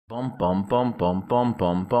Bum bum bum bum bum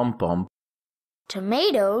bum bum bum.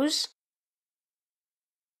 Tomatoes?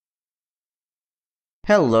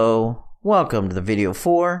 Hello, welcome to the video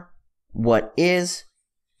for what is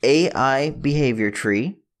AI behavior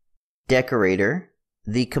tree, Decorator,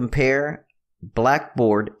 the compare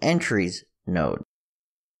Blackboard entries node.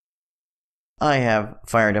 I have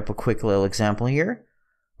fired up a quick little example here.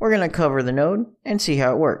 We're going to cover the node and see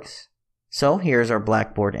how it works. So here's our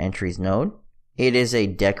Blackboard entries node. It is a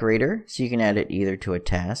decorator, so you can add it either to a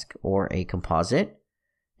task or a composite.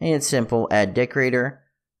 And it's simple, add decorator,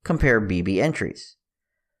 compare BB entries.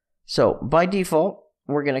 So by default,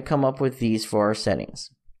 we're going to come up with these for our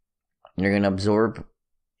settings. You're going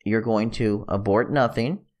to abort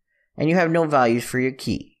nothing, and you have no values for your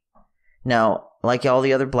key. Now, like all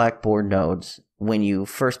the other Blackboard nodes, when you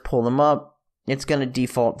first pull them up, it's going to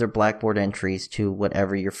default their Blackboard entries to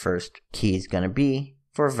whatever your first key is going to be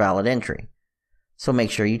for a valid entry. So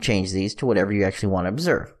make sure you change these to whatever you actually want to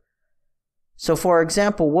observe. So for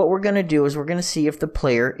example, what we're going to do is we're going to see if the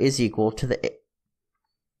player is equal to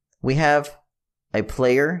we have a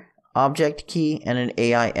player object key and an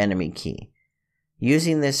AI enemy key.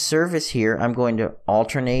 Using this service here, I'm going to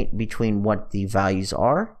alternate between what the values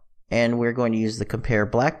are, and we're going to use the compare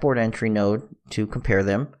Blackboard entry node to compare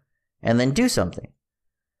them and then do something.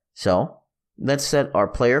 So let's set our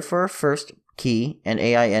player for our first key and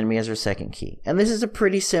AI enemy as our second key. And this is a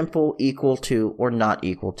pretty simple equal to or not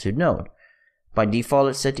equal to node. By default,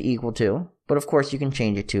 it's set to equal to, but of course you can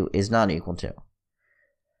change it to is not equal to.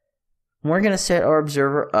 We're going to set our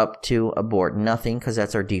observer up to abort nothing because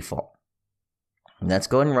that's our default. Let's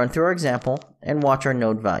go ahead and run through our example and watch our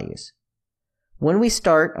node values. When we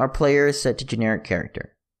start, our player is set to generic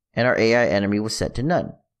character, and our AI enemy was set to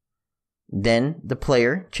none. Then the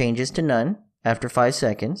player changes to none after 5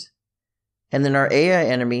 seconds, and then our AI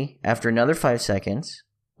enemy, after another 5 seconds,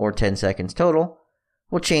 or 10 seconds total,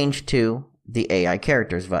 will change to the AI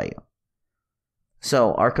character's value.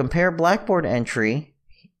 So our compare Blackboard entry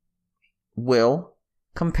will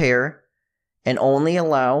compare and only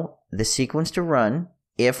allow the sequence to run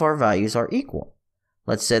if our values are equal.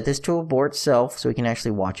 Let's set this to abort self so we can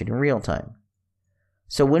actually watch it in real time.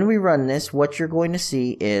 So when we run this, what you're going to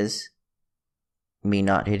see is me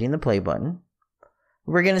not hitting the play button.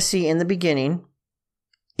 We're going to see in the beginning,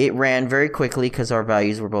 it ran very quickly because our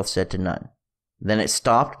values were both set to none. Then it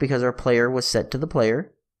stopped because our player was set to the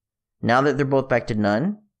player. Now that they're both back to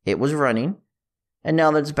none, it was running. And now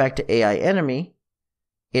that it's back to AI enemy,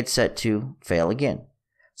 it's set to fail again.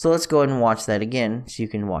 So let's go ahead and watch that again so you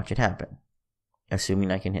can watch it happen.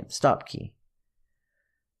 Assuming I can hit the stop key.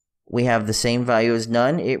 We have the same value as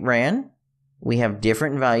none, it ran. We have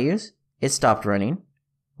different values, it stopped running.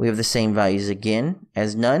 We have the same values again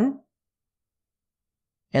as none.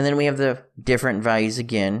 And then we have the different values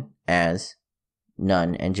again as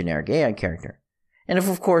none and generic AI character. And if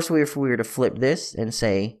we were to flip this and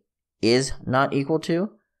say is not equal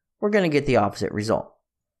to, we're going to get the opposite result.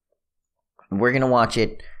 We're going to watch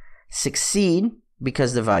it succeed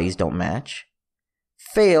because the values don't match,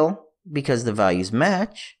 fail because the values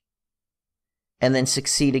match, and then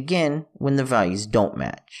succeed again when the values don't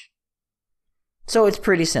match. So it's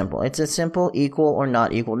pretty simple. It's a simple equal or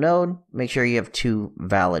not equal node. Make sure you have 2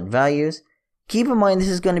 valid values. Keep in mind this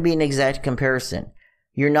is going to be an exact comparison.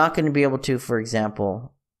 You're not going to be able to, for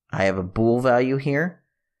example, I have a bool value here,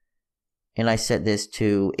 and I set this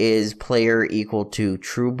to is player equal to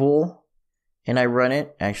true bool, and I run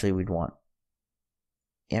it. Actually, we'd want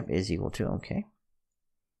is equal to, okay.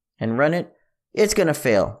 And run it. It's going to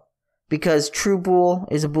fail because true bool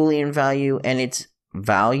is a Boolean value, and its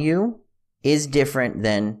value is different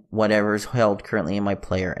than whatever is held currently in my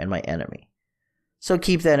player and my enemy. So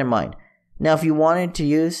keep that in mind. Now, if you wanted to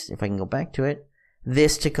use, if I can go back to it,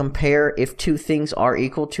 this to compare if 2 things are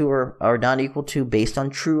equal to or are not equal to based on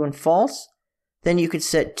true and false, then you could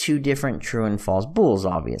set 2 different true and false bools,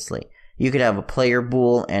 obviously. You could have a player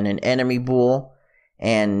bool and an enemy bool,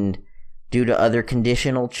 and due to other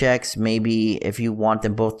conditional checks, maybe if you want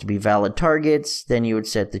them both to be valid targets, then you would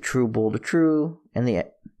set the true bool to true and the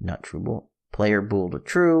player bool to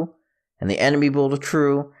true and the enemy bool to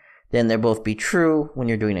true. Then they'll both be true when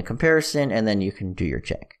you're doing a comparison, and then you can do your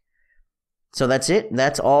check. So that's it.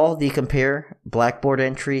 That's all the compare Blackboard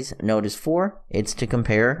entries node is for. It's to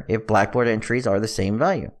compare if Blackboard entries are the same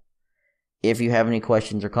value. If you have any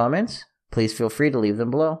questions or comments, please feel free to leave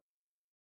them below.